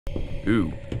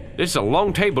Ooh, this is a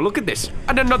long table. Look at this.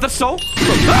 And another soul.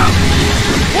 Ah!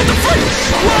 What the freak?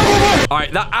 Whoa, whoa, whoa. All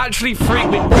right, that actually freaked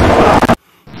me.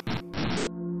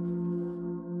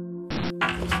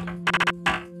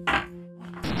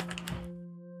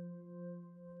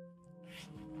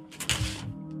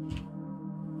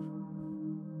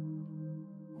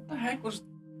 What the heck was...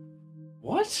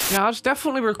 What? Yeah, I was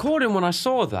definitely recording when I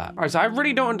saw that. Guys, I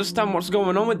really don't understand what's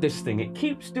going on with this thing. It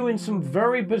keeps doing some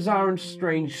very bizarre and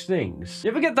strange things. You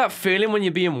ever get that feeling when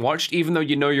you're being watched even though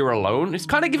you know you're alone? It's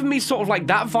kind of giving me sort of like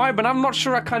that vibe, and I'm not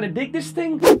sure I kind of dig this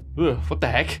thing. Ugh, what the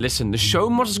heck? Listen, the show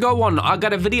must go on. I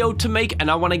got a video to make and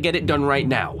I want to get it done right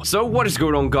now. So what is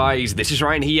going on, guys? This is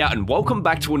Ryan here and welcome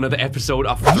back to another episode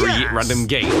of 3 Random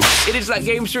Games. It is that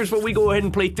game series where we go ahead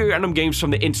and play 3 random games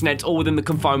from the internet all within the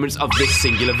confinements of this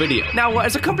singular video. Now,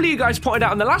 as a couple of you guys pointed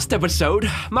out in the last episode,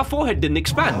 my forehead didn't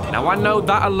expand. Now, I know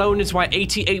that alone is why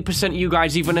 88% of you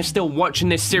guys even are still watching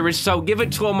this series, so give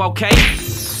it to them, okay?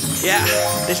 Yeah,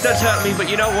 this does hurt me, but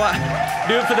you know what?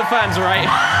 Do it for the fans, right?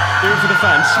 Do it for the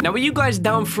fans. Now, are you guys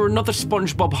down for another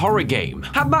Spongebob horror game?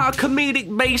 How about a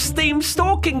comedic-based themed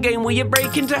stalking game where you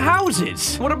break into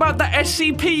houses? What about the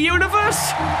SCP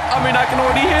universe? I mean, I can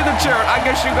already hear the chirp. I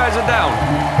guess you guys are down.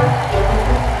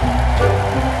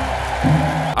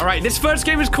 Alright, this first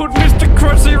game is called Mr.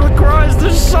 Krusty Requires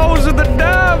the Souls of the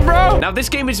Damned, bro! Now, this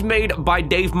game is made by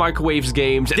Dave Microwaves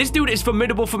Games. This dude is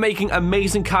formidable for making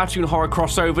amazing cartoon horror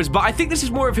crossovers, but I think this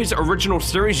is more of his original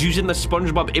series using the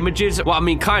SpongeBob images. Well, I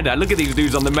mean, kinda. Look at these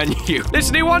dudes on the menu.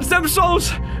 Listen, he wants them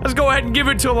souls! Let's go ahead and give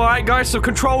it to him, alright, guys? So,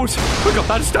 controls. We got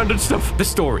that standard stuff. The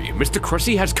story. Mr.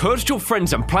 Krusty has cursed your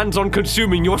friends and plans on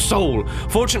consuming your soul.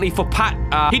 Fortunately for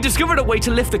Pat, he discovered a way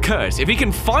to lift the curse. If he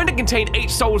can find and contain 8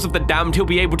 souls of the damned, he'll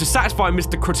be able to satisfy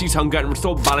Mr. Krusty's hunger and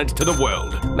restore balance to the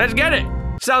world. Let's get it!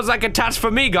 Sounds like a task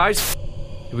for me, guys.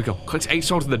 Here we go. Collect 8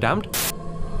 souls of the damned.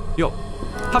 Yo,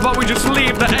 how about we just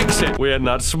leave the exit? We ain't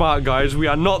that smart, guys. We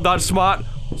are not that smart.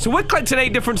 So we're collecting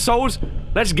 8 different souls.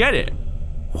 Let's get it.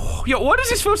 Yo, why does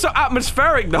this feel so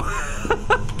atmospheric, though?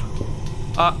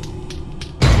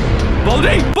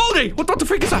 Baldy! Baldy! What the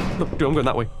freak is that? No, dude, I'm going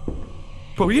that way.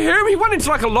 Bro, you hear him? He went into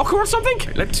like a locker or something?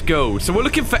 Okay, let's go. So we're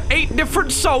looking for 8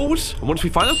 different souls. And once we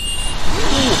find them...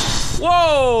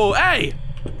 Whoa! Hey!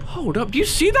 Hold up, do you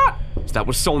see that? So that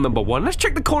was soul number 1. Let's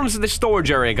check the corners of this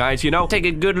storage area, guys, you know? Take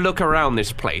a good look around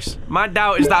this place. My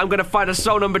doubt is that I'm gonna find a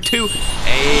soul number 2.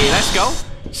 Hey, let's go.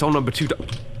 Soul number 2.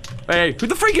 Hey, who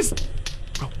the freak is...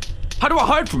 Bro, how do I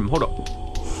hide from him? Hold up.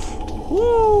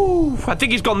 Woo! I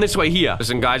think he's gone this way here.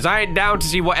 Listen, guys, I ain't down to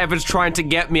see whatever's trying to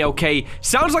get me, okay?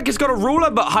 Sounds like it's got a ruler,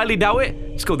 but highly doubt it.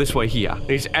 Let's go this way here.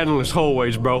 These endless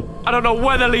hallways, bro. I don't know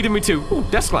where they're leading me to. Ooh,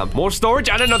 desk lamp. More storage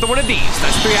and another one of these.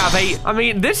 That's 3 out of 8. I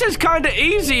mean, this is kind of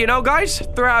easy, you know, guys?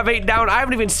 3 out of 8 down. I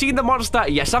haven't even seen the monster.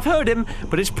 Yes, I've heard him,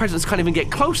 but his presence can't even get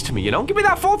close to me, you know? Give me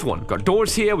that 4th one. Got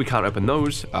doors here. We can't open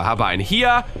those. How about in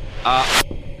here?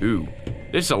 Ooh.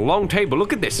 This is a long table.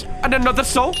 Look at this. And another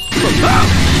soul.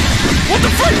 Ah! What the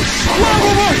freak? Whoa,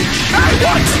 whoa, whoa! Hey,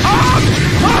 what?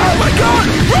 Oh my god!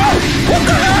 Bro! What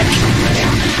the heck?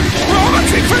 Bro, I'm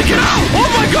actually freaking out! Oh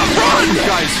my god, run!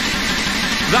 Guys,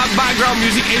 that background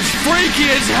music is freaky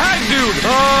as heck, dude!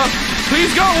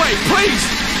 Please go away! Please!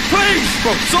 Please!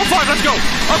 Bro, so far, let's go!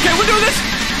 Okay, we're doing this!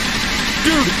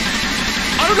 Dude,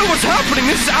 I don't know what's happening.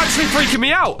 This is actually freaking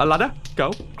me out. A ladder.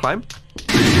 Go. Climb.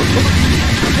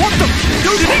 What the?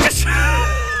 Dude, did he just...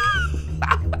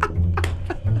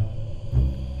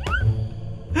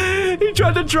 He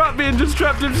tried to trap me and just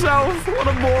trapped himself. What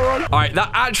a moron. Alright, that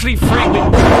actually freaked me.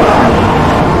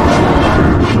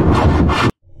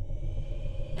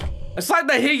 It's like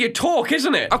they hear you talk,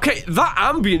 isn't it? Okay, that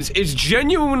ambience is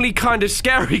genuinely kind of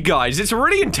scary, guys. It's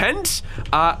really intense.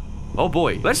 Oh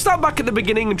boy. Let's start back at the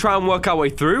beginning and try and work our way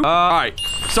through. Alright,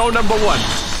 soul number 1.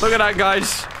 Look at that,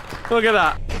 guys. Look at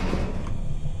that.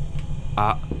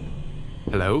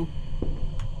 Hello?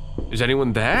 Is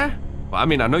anyone there? Well, I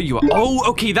mean, I know you are. Oh,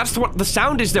 okay, that's what the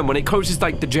sound is then when it closes,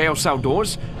 like, the jail cell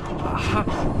doors.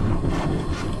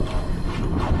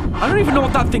 I don't even know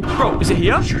what that thing... Bro, is it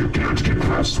here? You can't get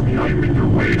past me. I'm in your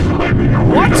way. I'm in your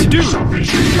way. What? Dude! Oh!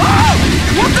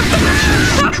 What the...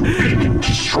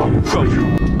 Bro,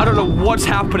 I don't know what's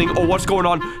happening or what's going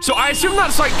on. So I assume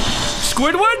that's, like,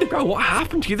 Squidward? Bro, what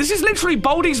happened to you? This is literally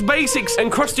Baldi's Basics and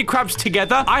Krusty Krabs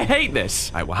together. I hate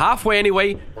this. All right, we're halfway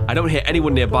anyway. I don't hear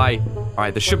anyone nearby. All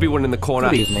right, there should be one in the corner.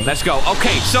 Good evening. Let's go.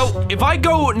 Okay, so if I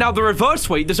go now the reverse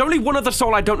way, there's only one other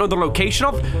soul I don't know the location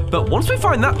of. But once we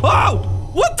find that... Oh!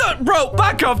 What the? Bro,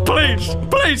 back off, please.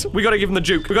 Please. We gotta give him the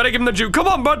juke. We gotta give him the juke. Come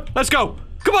on, bud. Let's go.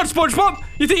 Come on, Spongebob.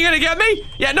 You think you're gonna get me?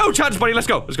 Yeah, no chance, buddy. Let's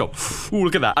go. Let's go. Ooh,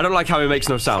 look at that. I don't like how he makes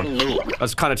no sound.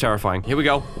 That's kind of terrifying. Here we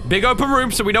go. Big open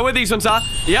room, so we know where these ones are.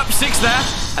 Yep, 6 there.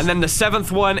 And then the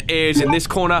 7th one is in this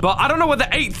corner. But I don't know where the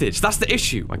 8th is. That's the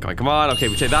issue. Okay, come on. Okay,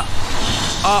 we take that.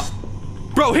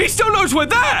 Bro, he still knows we're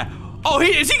there. Oh,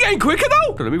 is he getting quicker,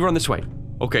 though? Okay, let me run this way.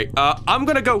 Okay, I'm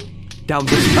gonna go down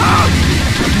this.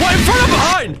 What, in front or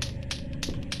behind?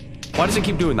 Why does it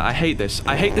keep doing that? I hate this.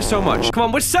 I hate this so much. Come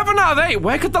on, we're 7 out of 8.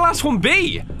 Where could the last one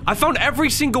be? I found every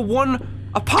single one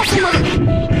apart from that.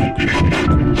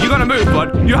 You gotta move,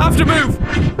 bud. You have to move.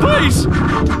 Please.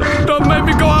 Don't make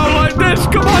me go out like this.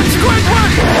 Come on,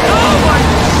 Squidward. Oh,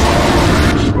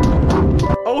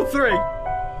 my. 03.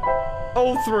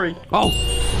 03. Oh,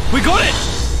 we got it.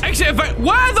 Exit event.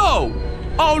 Where, though?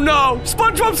 Oh, no.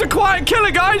 SpongeBob's a quiet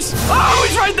killer, guys. Oh,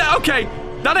 he's right there. Okay.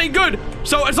 That ain't good.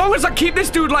 So as long as I keep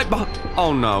this dude like behind.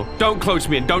 Oh no. Don't close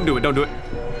me in. Don't do it. Don't do it.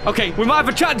 Okay, we might have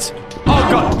a chance. Oh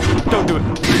god. Don't do it.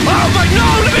 Oh my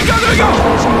no! Let me go, let me go!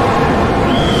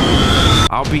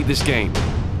 I'll beat this game.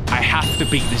 I have to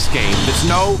beat this game. There's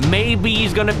no maybe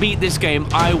he's gonna beat this game.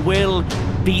 I will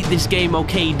beat this game,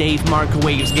 okay, Dave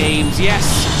Microwaves Games.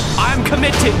 Yes, I'm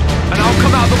committed. And I'll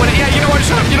come out the winner. Yeah, you know what?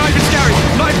 Shut up. You're not even scary.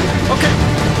 Not even... Okay.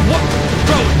 What?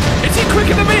 Bro, is he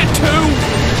quicker than me at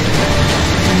 2?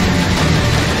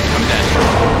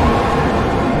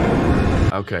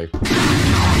 Okay.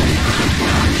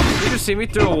 You just see me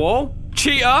through a wall?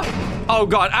 Cheater! Oh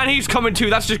god, and he's coming too.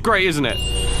 That's just great, isn't it?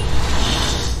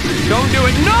 Don't do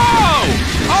it. No!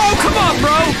 Oh, come on,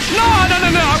 bro! No, no,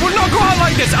 no, no. I would not go out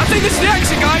like this. I think this is the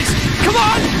exit, guys. Come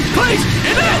on! Please!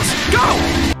 It is! Go!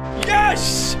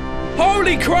 Yes!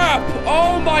 Holy crap!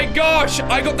 Oh my gosh!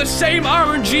 I got the same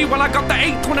RNG when I got the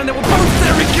 8th one and they were both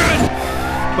there again!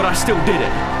 But I still did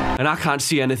it. And I can't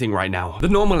see anything right now. The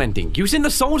normal ending. Using the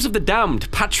souls of the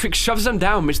damned, Patrick shoves them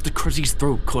down Mr. Kruszy's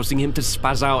throat, causing him to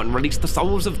spaz out and release the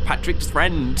souls of Patrick's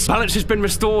friends. Balance has been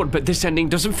restored, but this ending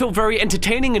doesn't feel very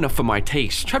entertaining enough for my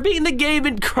taste. Try beating the game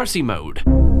in Kruszy mode.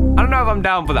 I don't know if I'm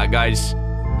down for that, guys.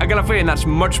 I got a feeling that's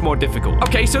much more difficult.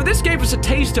 Okay, so this gave us a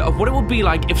taster of what it would be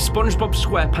like if SpongeBob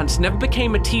SquarePants never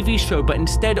became a TV show, but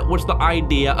instead was the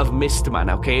idea of Mr.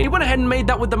 Man, okay? He went ahead and made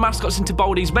that with the mascots into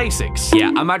Baldi's Basics.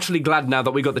 Yeah, I'm actually glad now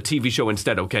that we got the TV show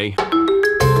instead, okay?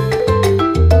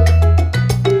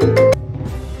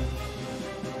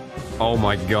 Oh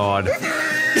my god.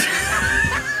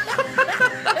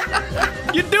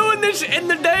 You're doing this in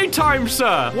the daytime,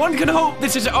 sir. One can hope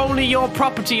this is only your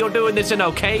property you're doing this in,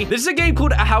 okay? This is a game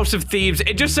called A House of Thieves.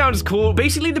 It just sounds cool.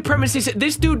 Basically, the premise is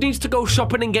this dude needs to go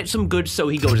shopping and get some goods, so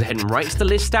he goes ahead and writes the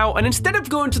list out. And instead of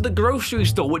going to the grocery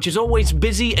store, which is always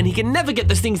busy and he can never get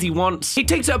the things he wants, he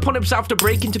takes it upon himself to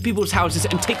break into people's houses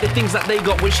and take the things that they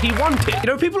got, which he wanted. You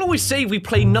know, people always say we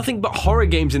play nothing but horror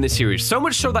games in this series, so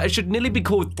much so that it should nearly be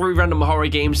called 3 Random Horror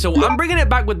Games. So I'm bringing it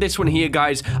back with this one here,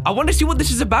 guys. I want to see what this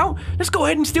is about. Let's go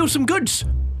ahead and steal some goods.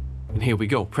 And here we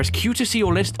go. Press Q to see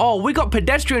your list. Oh, we got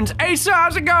pedestrians. Hey, sir,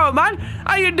 how's it going, man?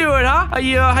 How you doing, huh?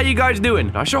 How you guys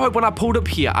doing? I sure hope when I pulled up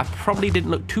here, I probably didn't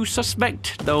look too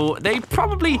suspect, though they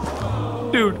probably...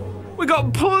 Dude, we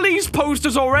got police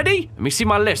posters already. Let me see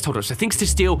my list. Hold on. So things to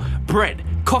steal: bread,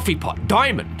 coffee pot,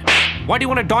 diamond. Why do you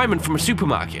want a diamond from a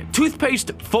supermarket?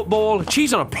 Toothpaste, football,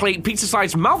 cheese on a plate,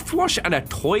 pizza-sized mouthwash, and a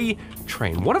toy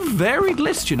train. What a varied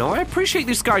list, you know. I appreciate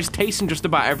this guy's taste in just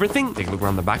about everything. Take a look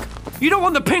around the back. You don't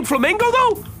want the pink flamingo,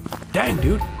 though? Dang,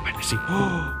 dude. Right, let's see.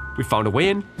 We found a way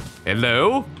in.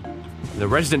 Hello? The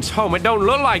resident's home. It don't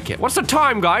look like it. What's the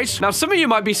time, guys? Now, some of you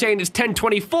might be saying it's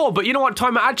 10:24, but you know what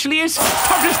time it actually is?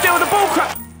 Time to steal the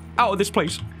bullcrap out of this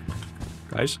place.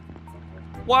 Guys.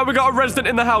 Why we got a resident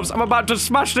in the house? I'm about to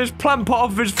smash this plant pot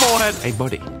off his forehead. Hey,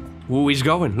 buddy. Ooh, he's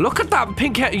going. Look at that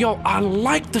pink hair. Yo, I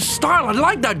like the style. I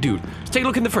like that dude. Let's take a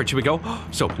look in the fridge. Here we go.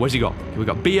 So, where's he got? Here we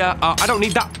got beer. I don't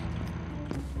need that.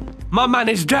 My man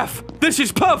is deaf. This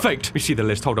is perfect. Let me see the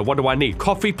list. Hold on. What do I need?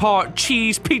 Coffee pot,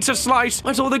 cheese, pizza slice.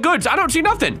 Where's all the goods? I don't see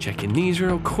nothing. Checking these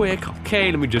real quick.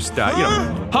 Okay, let me just, you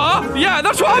know. Huh? Yeah,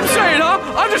 that's what I'm saying, huh?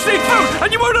 I just need food,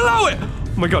 and you won't allow it.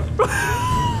 Oh, my God.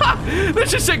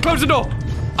 Let's just sit. Close the door.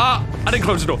 I didn't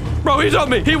close the door. Bro, he's on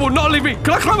me. He will not leave me.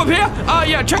 Can I climb up here?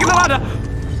 Yeah, checking the ladder.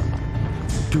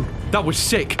 Dude, that was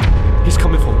sick. He's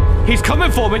coming for me. He's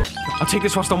coming for me. I'll take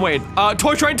this whilst I'm waiting.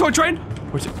 Toy train, toy train.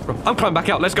 Where's it? Bro, I'm climbing back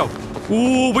out. Let's go.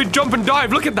 Ooh, we jump and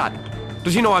dive. Look at that.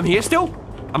 Does he know I'm here still?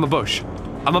 I'm a bush.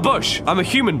 I'm a bush. I'm a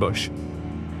human bush.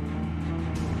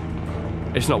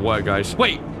 It's not work, guys.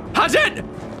 Wait, has it?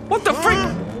 What the freak?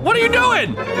 What are you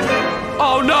doing?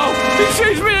 Oh no, he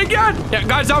sees me again. Yeah,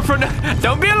 guys, out front.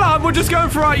 Don't be alarmed. We're just going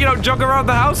for a, you know, jog around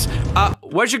the house.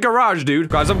 Where's your garage, dude?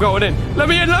 Guys, I'm going in. Let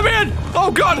me in, let me in.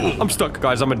 Oh God, I'm stuck,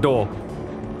 guys. I'm a door.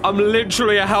 I'm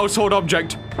literally a household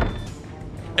object.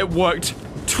 It worked.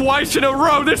 Twice in a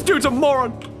row. This dude's a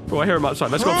moron. Bro, I hear him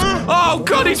outside. Let's go. Oh,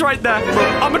 God, he's right there. Bro,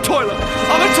 I'm a toilet.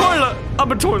 I'm a toilet.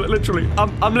 I'm a toilet, literally.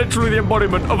 I'm literally the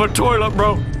embodiment of a toilet,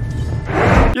 bro.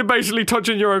 You're basically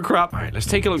touching your own crap. All right, let's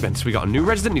take a look then. So we got a new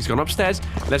resident. He's gone upstairs.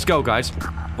 Let's go, guys.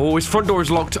 Oh, his front door is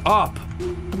locked up.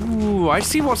 Ooh, I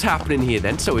see what's happening here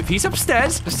then. So if he's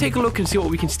upstairs, let's take a look and see what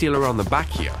we can steal around the back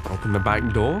here. Open the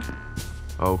back door.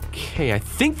 Okay, I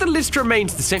think the list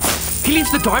remains the same. He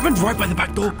leaves the diamond right by the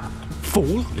back door.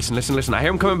 Fool. Listen, listen, listen. I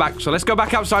hear him coming back. So let's go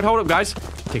back outside. Hold up, guys.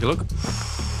 Take a look.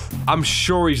 I'm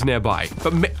sure he's nearby.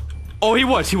 But oh, he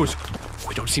was. Oh,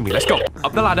 he don't see me. Let's go.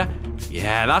 Up the ladder.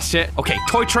 Yeah, that's it. Okay,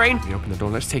 toy train. Let me open the door.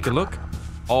 Let's take a look.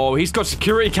 Oh, he's got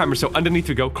security cameras. So underneath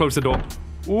we go. Close the door.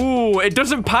 Ooh, it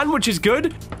doesn't pan, which is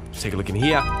good. Let's take a look in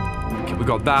here. Okay, we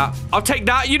got that. I'll take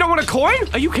that. You don't want a coin?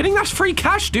 Are you kidding? That's free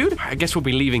cash, dude. I guess we'll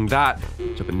be leaving that.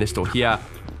 Let's open this door here.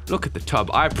 Look at the tub.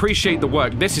 I appreciate the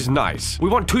work. This is nice. We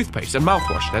want toothpaste and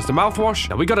mouthwash. There's the mouthwash.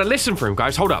 Now we gotta listen for him,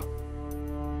 guys. Hold up.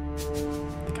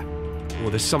 Oh,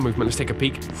 there's some movement. Let's take a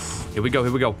peek. Here we go.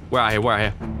 Here we go. Where are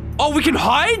here? Oh, we can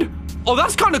hide? Oh,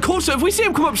 that's kind of cool. So if we see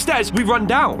him come upstairs, we run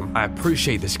down. I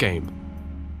appreciate this game.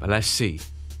 But let's see.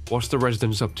 What's the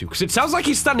residence up to? Because it sounds like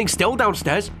he's standing still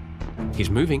downstairs. He's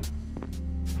moving.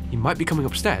 He might be coming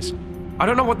upstairs. I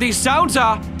don't know what these sounds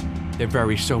are. They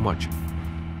vary so much.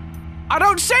 I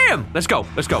don't see him. Let's go.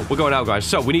 Let's go. We're going out, guys.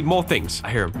 So we need more things.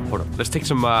 I hear him. Hold on. Let's take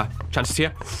some chances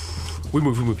here. We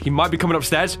move. He might be coming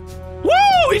upstairs.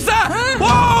 Whoa! He's there!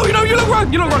 Whoa! You look run!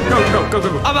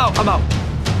 Go. I'm out.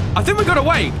 I think we got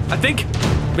away. I think.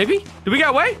 Maybe? Did we get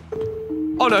away?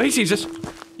 Oh, no. He sees us.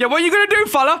 Yeah, what are you gonna do,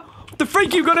 fella? What the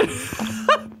freak you gonna...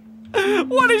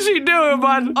 What is he doing,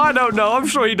 man? I don't know. I'm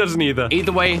sure he doesn't either.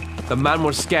 Either way, the man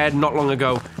was scared not long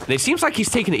ago. And it seems like he's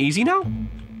taking it easy now.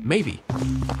 Maybe.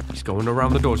 He's going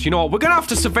around the doors. You know what? We're gonna have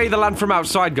to survey the land from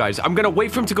outside, guys. I'm gonna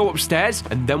wait for him to go upstairs,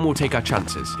 and then we'll take our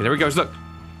chances. Okay, there he goes. Look.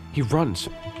 He runs.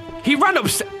 He ran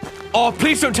upstairs. Oh,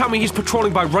 please don't tell me he's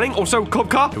patrolling by running. Also, club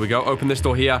car. Here we go. Open this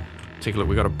door here. Take a look.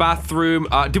 We got a bathroom.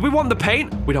 Did we want the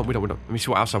paint? We don't. Let me see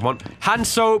what else I want. Hand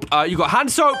soap. You got hand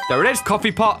soap. There it is.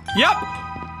 Coffee pot. Yep.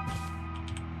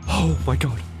 Oh, my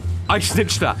God. I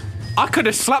snitched that. I could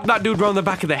have slapped that dude around the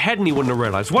back of the head and he wouldn't have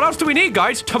realized. What else do we need,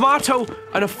 guys? Tomato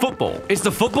and a football. Is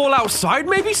the football outside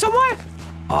maybe somewhere?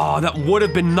 Oh, that would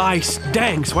have been nice.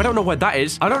 Dang, so I don't know where that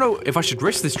is. I don't know if I should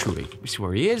risk this truly. Let me see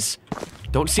where he is.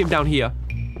 Don't see him down here.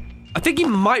 I think he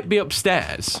might be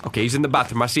upstairs. Okay, he's in the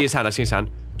bathroom. I see his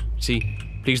hand. See?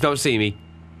 Please don't see me.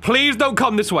 Please don't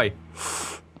come this way.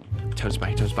 Turns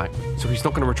back. So he's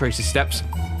not going to retrace his steps.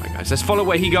 All right, guys, let's follow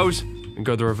where he goes. And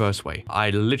go the reverse way. I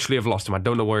literally have lost him. I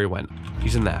don't know where he went.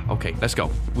 He's in there. Okay, let's go.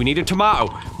 We need a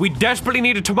tomato. We desperately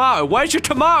need a tomato. Where's your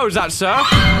tomatoes at, sir?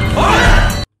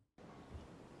 Oh!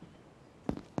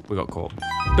 We got caught.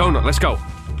 Donut, let's go.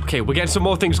 Okay, we're getting some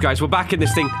more things, guys. We're back in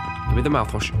this thing. Give me the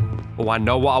mouthwash. Oh, I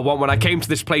know what I want when I came to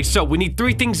this place. So, we need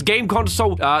 3 things. Game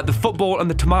console, the football, and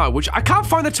the tomato. Which, I can't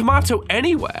find the tomato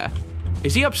anywhere.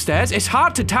 Is he upstairs? It's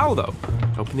hard to tell, though.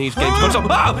 Open these games console.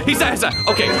 Oh, he's there.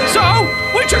 Okay, so,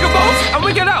 we check a boat, and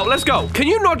we get out. Let's go. Can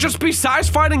you not just be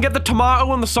satisfied and get the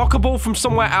tomato and the soccer ball from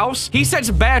somewhere else? He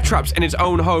sets bear traps in his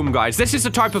own home, guys. This is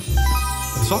the type of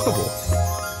soccer ball.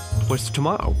 Where's the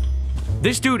tomato?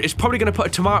 This dude is probably going to put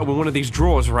a tomato in one of these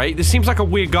drawers, right? This seems like a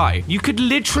weird guy. You could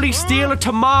literally steal a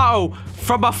tomato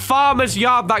from a farmer's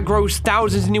yard that grows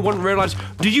thousands and you wouldn't realize.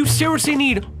 Do you seriously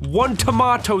need 1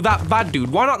 tomato that bad,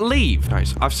 dude? Why not leave?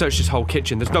 Guys, I've searched his whole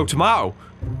kitchen. There's no tomato.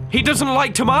 He doesn't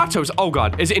like tomatoes. Oh,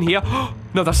 God. Is it in here?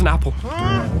 No, that's an apple.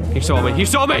 He saw me. I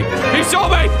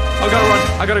gotta run.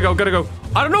 I gotta go.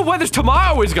 I don't know where this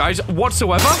tomato is, guys,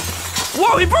 whatsoever.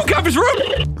 Whoa, he broke out of his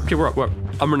room. Okay, we're up.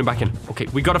 I'm running back in. Okay,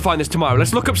 we gotta find this tomato.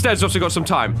 Let's look upstairs. We've also got some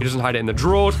time. He doesn't hide it in the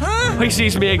drawers. He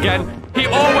sees me again. He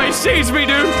always sees me,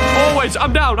 dude. Always.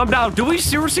 I'm down. Do we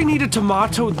seriously need a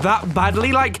tomato that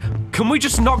badly? Like, can we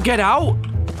just not get out?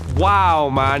 Wow,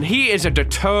 man. He is a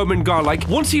determined guy. Like,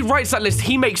 once he writes that list,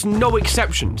 he makes no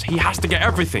exceptions. He has to get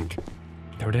everything.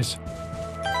 There it is.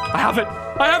 I have it.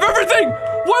 I have everything.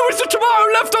 Why was the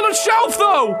tomato left on a shelf,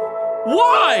 though?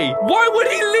 Why? Why would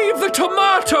he leave the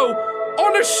tomato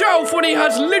on a shelf when he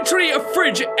has literally a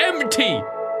fridge empty?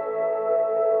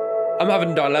 I'm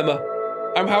having a dilemma.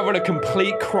 I'm having a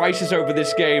complete crisis over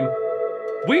this game.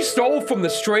 We stole from the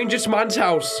strangest man's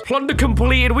house. Plunder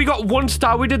completed. We got 1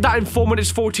 star. We did that in 4 minutes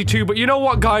 42. But you know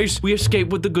what, guys? We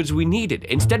escaped with the goods we needed.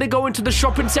 Instead of going to the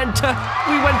shopping center,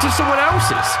 we went to someone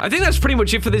else's. I think that's pretty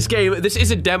much it for this game. This is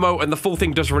a demo, and the full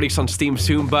thing does release on Steam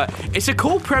soon. But it's a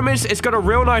cool premise. It's got a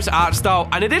real nice art style,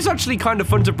 and it is actually kind of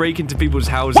fun to break into people's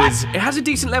houses. It has a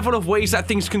decent level of ways that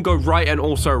things can go right and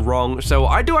also wrong. So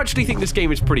I do actually think this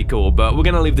game is pretty cool. But we're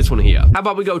gonna leave this one here. How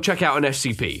about we go check out an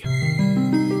SCP?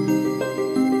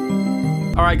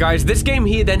 Alright guys, this game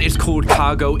here then is called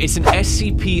Cargo. It's an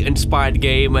SCP-inspired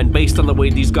game, and based on the way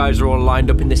these guys are all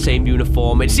lined up in the same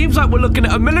uniform, it seems like we're looking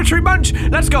at a military bunch.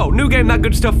 Let's go, new game, that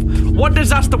good stuff. What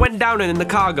disaster went down in the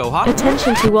cargo, huh?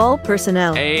 Attention to all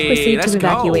personnel. Hey, proceed to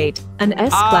evacuate. An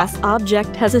S-class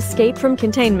object has escaped from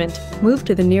containment. Move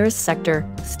to the nearest sector.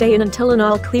 Stay in until an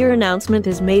all-clear announcement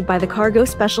is made by the Cargo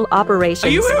Special Operations. Are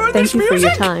you hearing Thank this you for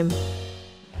music? your time.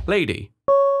 Lady,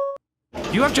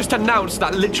 you have just announced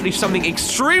that literally something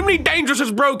extremely dangerous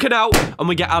has broken out, and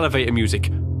we get elevator music.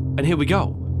 And here we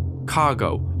go.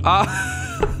 Cargo.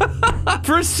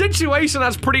 For a situation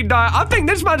that's pretty dire, I think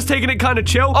this man's taking it kind of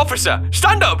chill. Officer,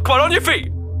 stand up. Come on your feet.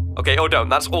 Okay, hold on.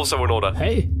 That's also an order.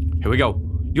 Hey. Here we go.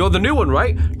 You're the new one,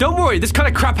 right? Don't worry, this kind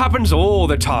of crap happens all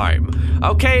the time.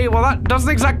 Okay, well that doesn't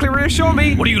exactly reassure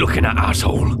me. What are you looking at,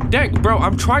 asshole? Dang, bro,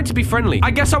 I'm trying to be friendly.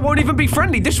 I guess I won't even be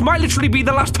friendly. This might literally be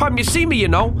the last time you see me, you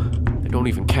know? I don't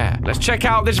even care. Let's check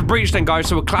out this breach then, guys.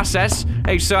 So we're Class S.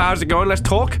 Hey, sir, how's it going? Let's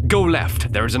talk. Go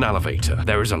left. There is an elevator.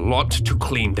 There is a lot to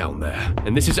clean down there.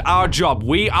 And this is our job.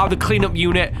 We are the cleanup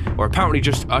unit, or apparently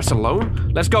just us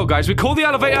alone. Let's go, guys. We call the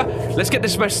elevator. Let's get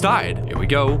this mess started. Here we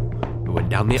go. We went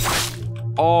down the...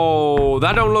 Oh,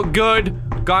 that don't look good.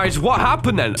 Guys, what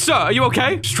happened then? Sir, are you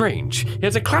okay? Strange. He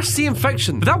has a Class C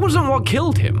infection, but that wasn't what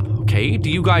killed him. Okay, do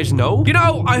you guys know? You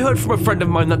know, I heard from a friend of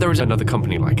mine that there is another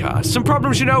company like ours. Some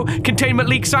problems, you know, containment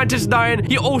leak, scientists dying.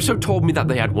 He also told me that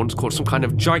they had once caught some kind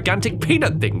of gigantic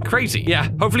peanut thing. Crazy. Yeah,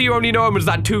 hopefully you only know him as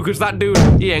that too, because that dude,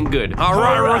 he ain't good. All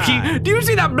right, rookie. Do you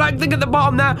see that black thing at the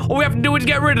bottom there? All we have to do is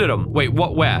get rid of them. Wait,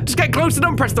 what, where? Just get close to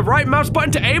them, press the right mouse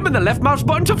button to aim and the left mouse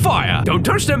button to fire. Don't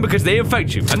touch them because they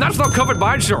infect you, and that's not covered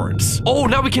by insurance. Oh,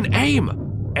 now we can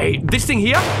aim. Hey, this thing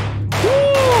here? Woo,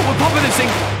 we're popping this thing.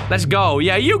 Let's go.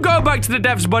 Yeah, you go back to the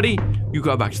depths, buddy. You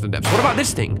go back to the depths. What about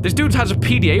this thing? This dude has a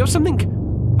PDA or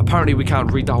something? Apparently, we can't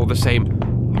read the whole the same.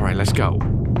 All right, let's go.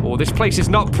 Oh, this place is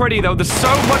not pretty, though. There's so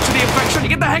much of the infection.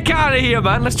 Get the heck out of here,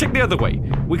 man. Let's check the other way.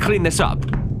 We clean this up.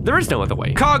 There is no other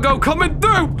way. Cargo coming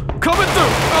through. Coming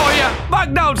through. Oh, yeah.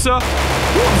 Back down, sir. Ooh,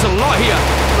 there's a lot here.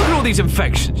 Look at all these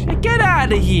infections. Get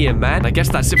out of here, man. I guess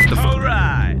that's it for the... All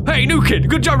right. Hey, new kid.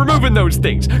 Good job removing those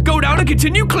things. Go down and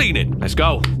continue cleaning. Let's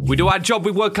go. We do our job.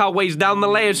 We work our ways down the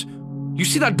layers. You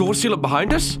see that door seal up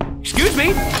behind us? Excuse me?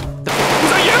 Was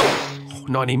that you? Oh,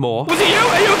 not anymore. Was it you?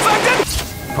 Are you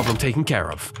infected? Problem taken care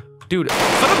of. Dude,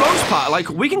 for the most part, like,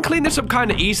 we can clean this up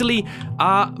kind of easily,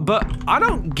 but I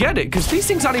don't get it, because these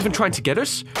things aren't even trying to get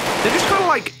us. They're just kind of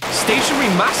like stationary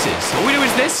masses. All we do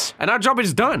is this, and our job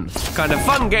is done. Kind of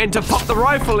fun getting to pop the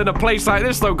rifle in a place like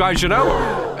this, though, guys, you know?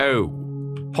 Oh,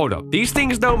 hold up. These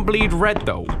things don't bleed red,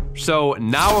 though. So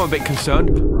now I'm a bit concerned.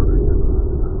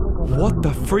 What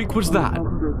the freak was that?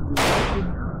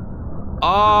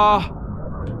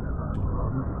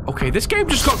 Okay, this game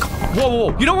just got...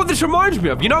 Whoa. You know what this reminds me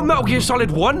of? You know Metal Gear Solid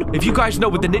 1? If you guys know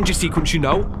with the ninja sequence, you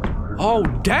know. Oh,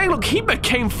 dang, look, he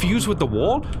became fused with the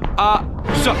wall.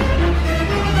 So...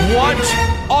 What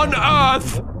on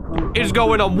earth is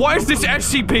going on? What is this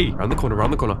SCP? Around the corner.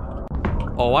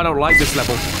 Oh, I don't like this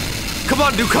level. Come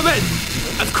on, dude, come in.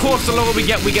 Of course, the lower we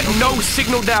get no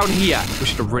signal down here. We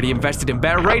should have really invested in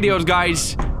better radios,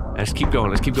 guys. Let's keep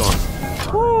going.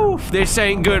 Whew, this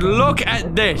ain't good. Look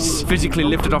at this. Physically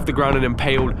lifted off the ground and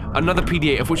impaled. Another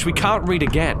PDA of which we can't read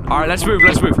again. All right, let's move.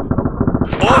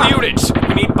 All units,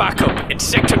 we need backup in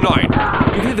Sector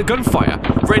 9. You hear the gunfire.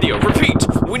 Radio, repeat.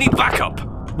 We need backup.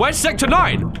 Where's Sector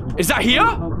 9? Is that here?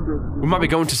 We might be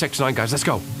going to Sector 9, guys. Let's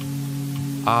go.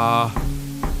 I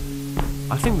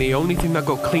think the only thing that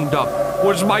got cleaned up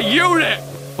was my unit.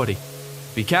 Buddy,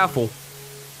 be careful.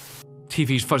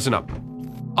 TV's fuzzing up.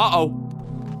 Uh-oh.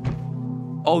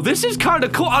 Oh, this is kind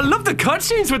of cool. I love the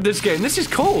cutscenes with this game. This is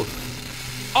cool.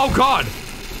 Oh, God.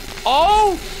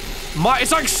 Oh, my.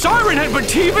 It's like Siren Head, but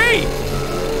TV.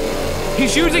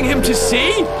 He's using him to see.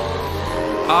 You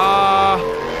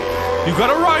got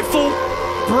a rifle.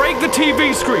 Break the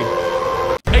TV screen.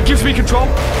 It gives me control.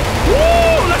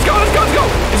 Woo! Let's go.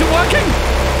 Is it working?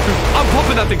 I'm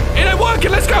popping that thing. It ain't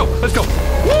working. Let's go.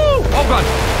 Woo! Oh, God.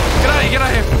 Get out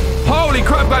of here. Holy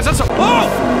crap, guys. That's a... Oh!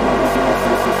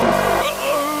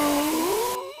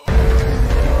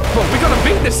 Bro, we gotta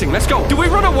beat this thing. Let's go. Do we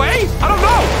run away? I don't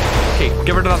know. Okay,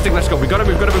 get rid of that thing. Let's go. We gotta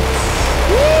move. Gotta move.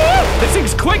 Woo! This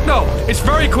thing's quick, though. It's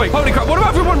very quick. Holy crap. What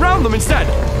about if we run around them instead?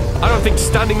 I don't think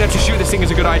standing there to shoot this thing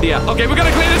is a good idea. Okay, we're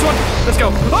gonna clear this one. Let's go.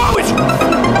 Oh, it's...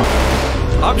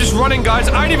 I'm just running, guys.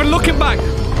 I ain't even looking back.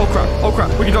 Oh, crap. Oh, crap.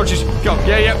 We can dodge this. Go.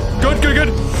 Yeah, yeah. Good, good, good.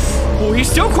 Oh,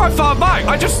 he's still quite far back.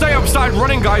 I just stay upside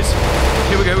running, guys.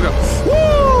 Here we go, here we go.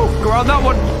 Woo! Go around that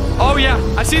one. Oh, yeah.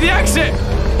 I see the exit.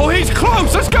 Oh, he's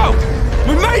close. Let's go.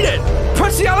 We made it.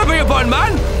 Press the elevator button,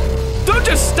 man. Don't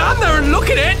just stand there and look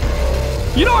at it.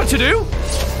 You know what to do.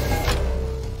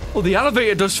 Oh, the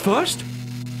elevator does first.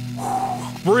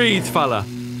 Breathe, fella.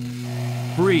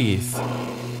 Breathe.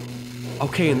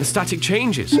 Okay, and the static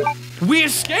changes. We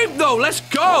escaped, though. Let's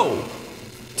go.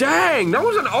 Dang, that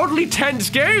was an oddly tense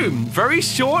game. Very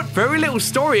short, very little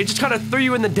story. It just kind of threw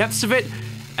you in the depths of it.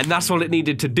 And that's all it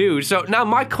needed to do. So now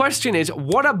my question is,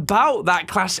 what about that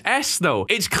Class S, though?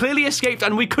 It's clearly escaped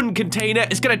and we couldn't contain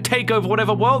it. It's going to take over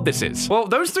whatever world this is. Well,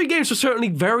 those 3 games were certainly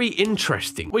very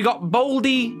interesting. We got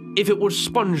Baldy if it was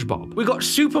Spongebob. We got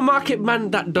Supermarket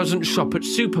Man that doesn't shop at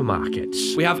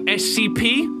supermarkets. We have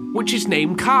SCP, which is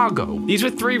named Cargo. These were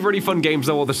 3 really fun games,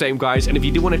 though, all the same, guys. And if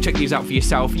you do want to check these out for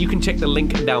yourself, you can check the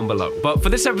link down below. But for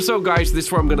this episode, guys, this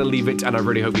is where I'm going to leave it. And I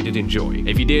really hope you did enjoy.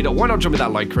 If you did, why not drop me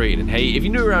that like rating? And hey, if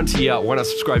you're new around here, why not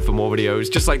subscribe for more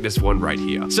videos just like this one right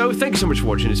here? So thank you so much for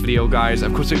watching this video, guys.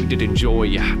 Of course, I hope you did enjoy.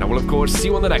 And I will, of course, see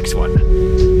you on the next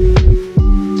one.